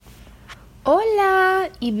Hola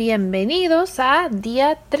y bienvenidos a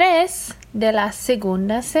día 3 de la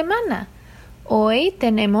segunda semana. Hoy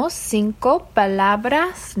tenemos 5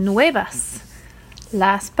 palabras nuevas.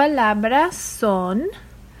 Las palabras son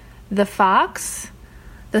the fox,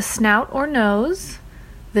 the snout or nose,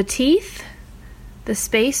 the teeth, the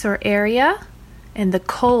space or area, and the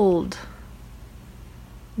cold.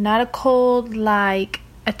 Not a cold like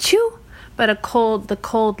achoo, but the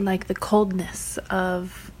cold like the coldness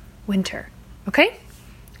of winter. ¿Ok?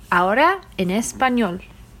 Ahora en español.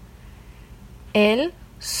 El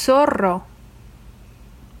zorro.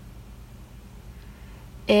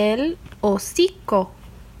 El hocico.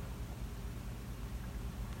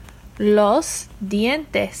 Los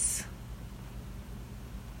dientes.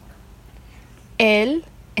 El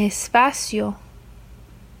espacio.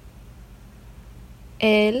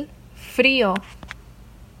 El frío.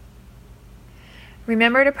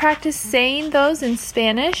 Remember to practice saying those in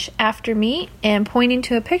Spanish after me and pointing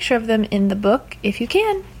to a picture of them in the book if you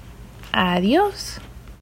can. Adios.